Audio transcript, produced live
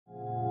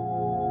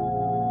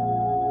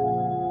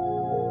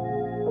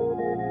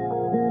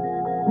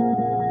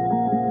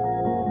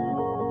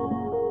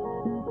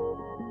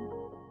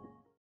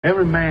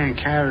Every man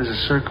carries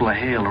a circle of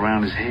hell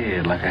around his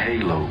head like a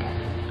halo.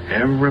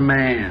 Every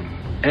man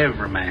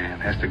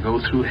has to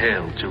go through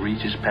hell to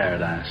reach his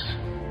paradise.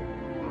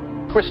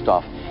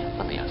 Christoph,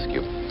 let me ask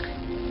you,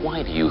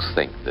 why do you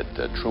think that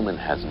Truman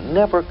has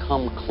never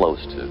come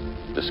close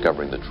to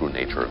discovering the true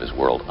nature of his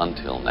world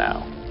until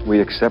now?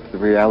 We accept the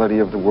reality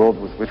of the world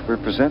with which we're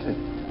presented.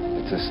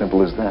 It's as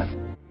simple as that.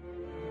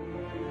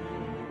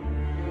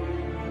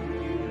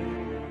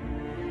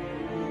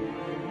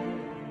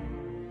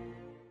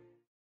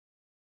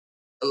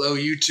 Hello,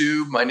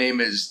 YouTube. My name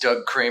is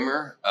Doug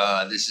Kramer.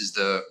 This is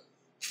the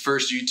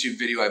first YouTube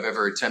video I've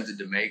ever attempted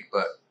to make,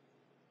 but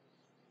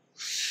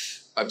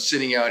I'm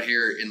sitting out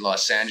here in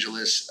Los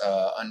Angeles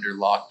under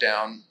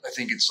lockdown. I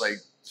think it's like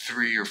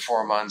 3 or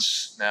 4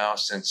 months now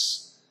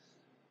since,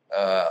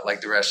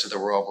 like the rest of the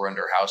world, we're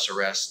under house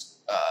arrest,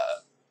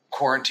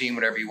 quarantine,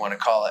 whatever you want to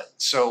call it.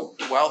 So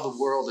while the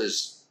world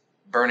is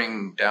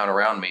burning down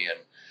around me and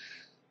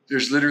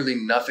there's literally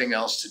nothing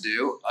else to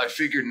do, I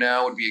figured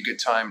now would be a good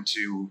time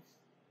to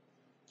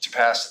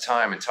pass the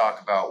time and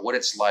talk about what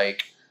it's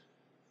like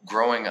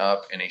growing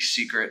up in a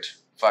secret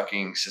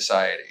fucking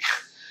society.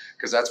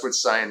 Because that's what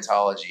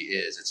Scientology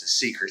is. It's a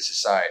secret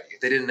society.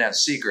 If they didn't have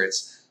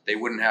secrets, they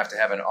wouldn't have to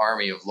have an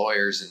army of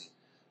lawyers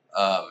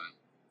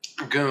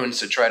and goons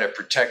to try to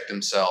protect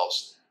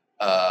themselves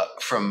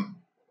from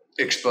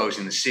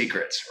exposing the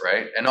secrets,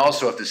 right? And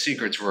also, if the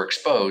secrets were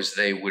exposed,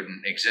 they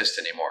wouldn't exist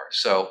anymore.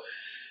 So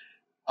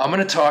I'm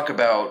going to talk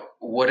about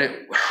what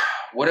it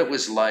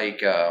was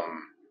like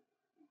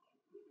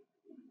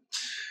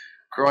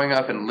growing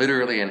up in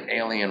literally an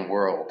alien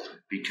world,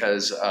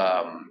 because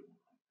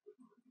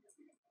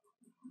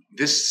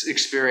this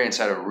experience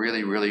had a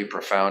really, really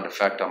profound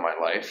effect on my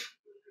life.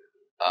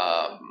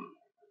 I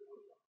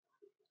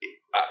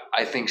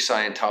think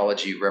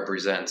Scientology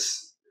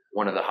represents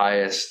one of the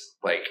highest,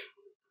 like,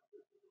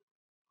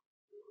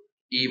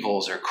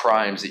 evils or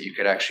crimes that you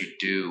could actually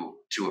do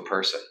to a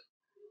person.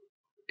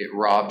 It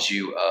robs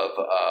you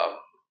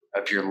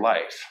of your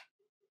life.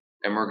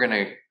 And we're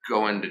going to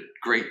go into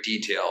great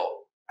detail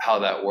how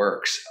that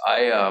works.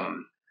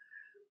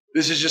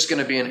 This is just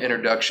going to be an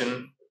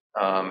introduction.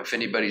 If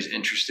anybody's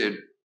interested,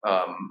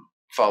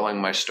 following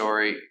my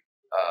story,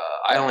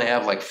 I only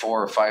have like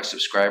 4 or 5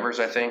 subscribers,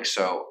 I think.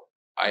 So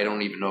I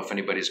don't even know if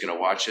anybody's going to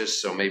watch this.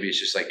 So maybe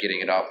it's just like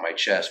getting it off my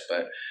chest,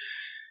 but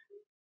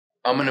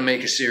I'm going to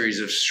make a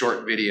series of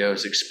short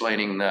videos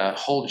explaining the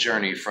whole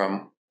journey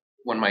from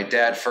when my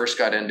dad first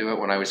got into it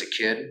when I was a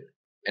kid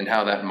and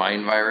how that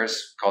mind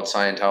virus called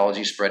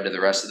Scientology spread to the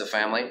rest of the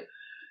family,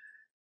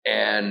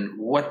 and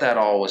what that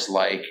all was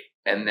like,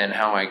 and then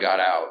how I got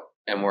out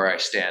and where I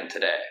stand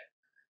today.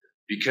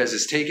 Because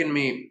it's taken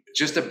me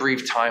just a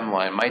brief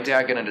timeline. My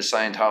dad got into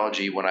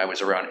Scientology when I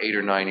was around 8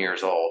 or 9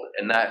 years old,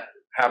 and that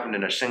happened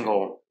in a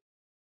single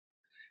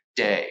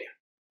day,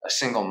 a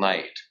single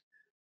night.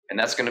 And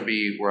that's going to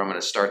be where I'm going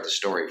to start the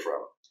story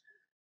from.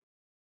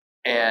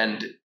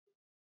 And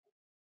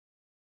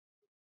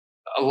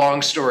a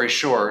long story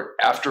short,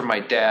 after my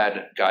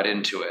dad got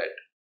into it,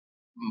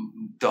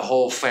 the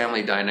whole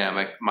family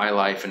dynamic, my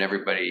life and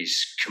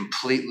everybody's,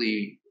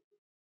 completely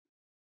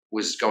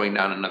was going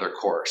down another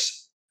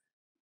course.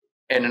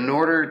 And in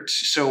order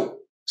to,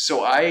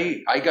 so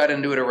I got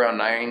into it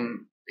around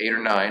 8 or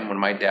 9 when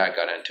my dad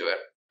got into it,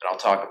 and I'll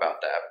talk about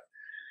that.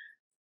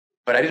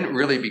 But I didn't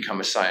really become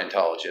a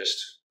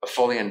Scientologist, a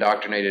fully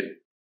indoctrinated,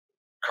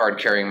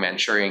 card-carrying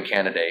Manchurian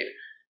candidate,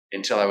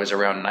 until I was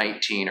around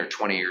 19 or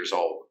 20 years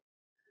old.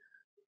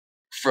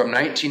 From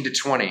 19 to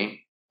 20,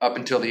 up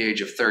until the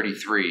age of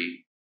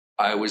 33,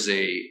 I was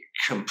a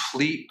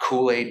complete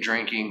Kool-Aid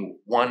drinking,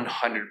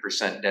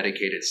 100%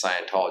 dedicated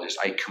Scientologist.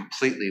 I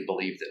completely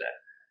believed in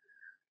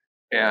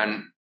it.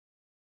 And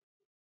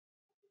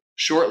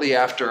shortly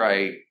after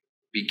I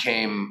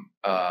became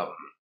a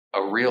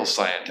real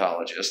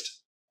Scientologist,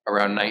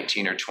 around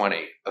 19 or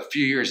 20, a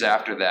few years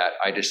after that,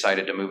 I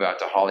decided to move out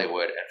to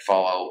Hollywood and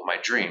follow my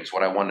dreams,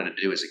 what I wanted to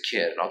do as a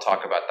kid. And I'll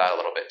talk about that a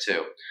little bit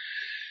too.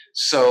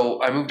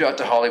 So I moved out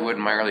to Hollywood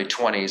in my early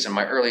 20s. In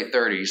my early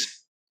 30s,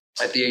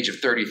 at the age of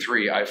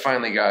 33, I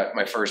finally got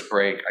my first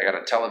break. I got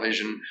on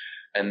television,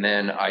 and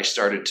then I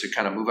started to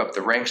kind of move up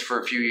the ranks for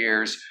a few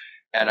years,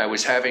 and I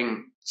was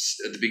having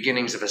the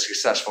beginnings of a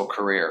successful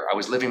career. I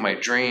was living my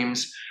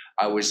dreams.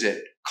 I was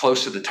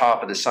close to the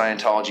top of the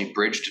Scientology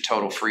bridge to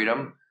total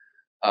freedom.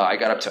 I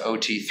got up to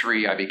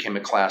OT3. I became a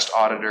classed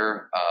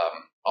auditor.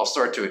 I'll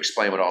start to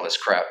explain what all this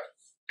crap,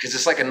 because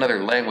it's like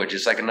another language.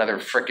 It's like another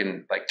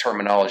freaking like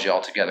terminology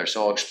altogether.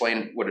 So I'll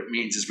explain what it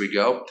means as we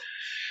go.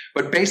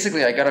 But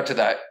basically, I got up to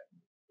that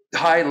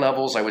high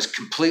levels. I was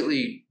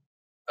completely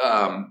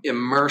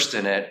immersed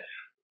in it.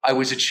 I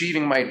was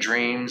achieving my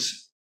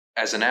dreams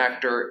as an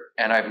actor,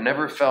 and I've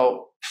never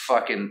felt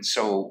fucking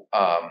so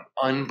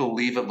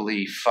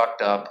unbelievably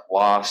fucked up,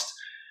 lost,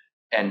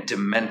 and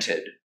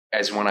demented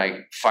as when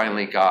I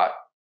finally got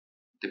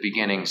the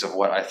beginnings of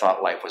what I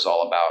thought life was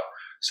all about.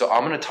 So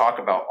I'm going to talk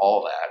about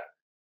all that.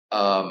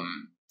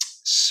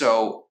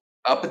 So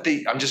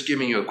I'm just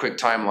giving you a quick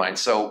timeline.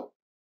 So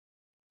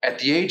at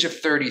the age of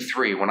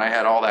 33, when I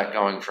had all that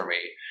going for me,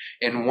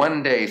 in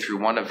one day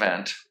through one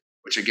event,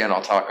 which again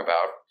I'll talk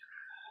about,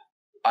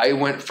 I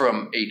went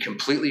from a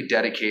completely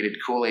dedicated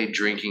Kool-Aid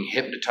drinking,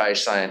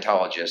 hypnotized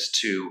Scientologist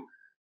to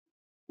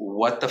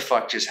what the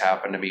fuck just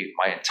happened to me?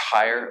 My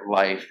entire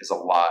life is a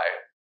lie,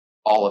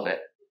 all of it.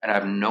 And I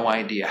have no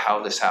idea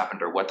how this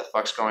happened or what the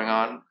fuck's going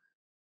on.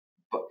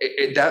 But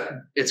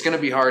it's going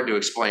to be hard to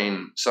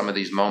explain some of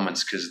these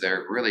moments because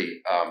they're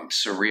really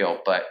surreal.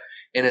 But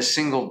in a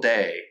single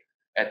day,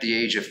 at the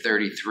age of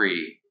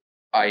 33,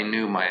 I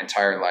knew my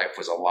entire life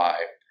was a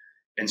lie.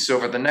 And so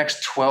for the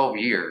next 12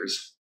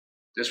 years,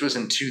 this was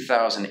in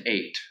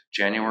 2008,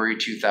 January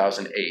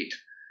 2008,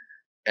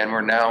 and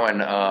we're now in,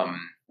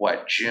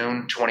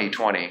 June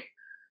 2020.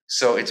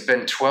 So it's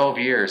been 12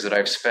 years that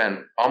I've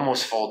spent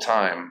almost full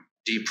time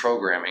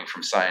deprogramming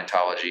from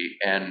Scientology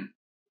and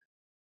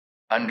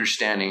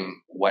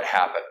understanding what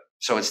happened.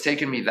 So it's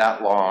taken me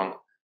that long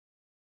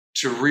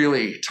to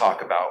really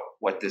talk about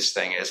what this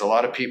thing is. A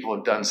lot of people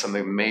have done some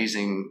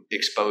amazing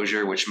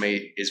exposure, which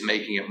is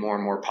making it more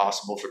and more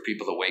possible for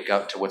people to wake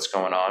up to what's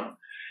going on.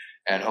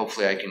 And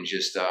hopefully I can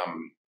just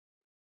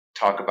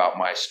talk about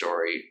my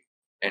story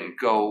and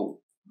go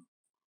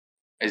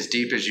as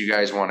deep as you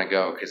guys want to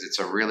go, because it's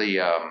a really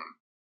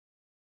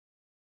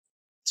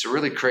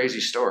crazy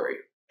story.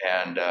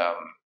 And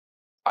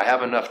I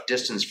have enough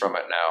distance from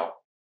it now,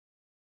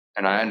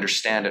 and I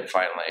understand it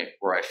finally,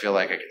 where I feel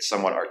like I can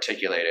somewhat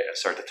articulate it and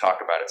start to talk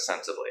about it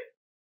sensibly.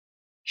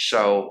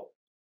 So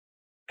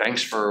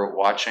thanks for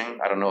watching.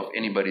 I don't know if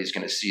anybody's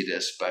going to see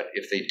this, but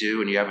if they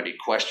do and you have any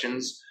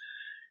questions,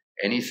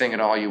 anything at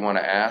all you want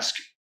to ask,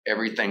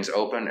 everything's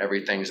open,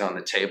 everything's on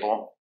the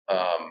table.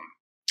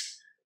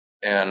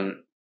 And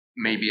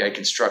maybe I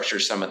can structure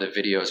some of the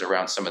videos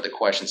around some of the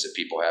questions that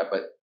people have,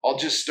 but I'll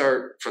just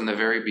start from the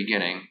very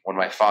beginning when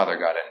my father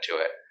got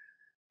into it,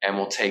 and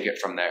we'll take it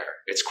from there.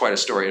 It's quite a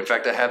story. In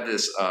fact, I have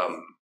this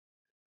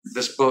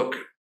this book,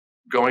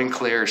 Going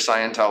Clear,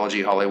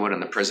 Scientology, Hollywood,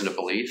 and the Prison of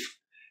Belief.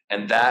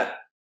 And that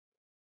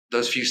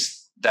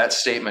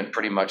statement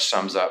pretty much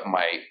sums up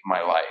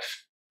my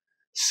life.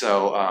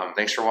 So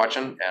thanks for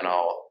watching, and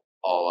I'll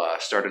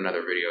start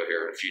another video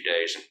here in a few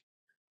days and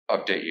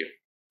update you.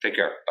 Take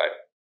care.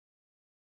 Bye.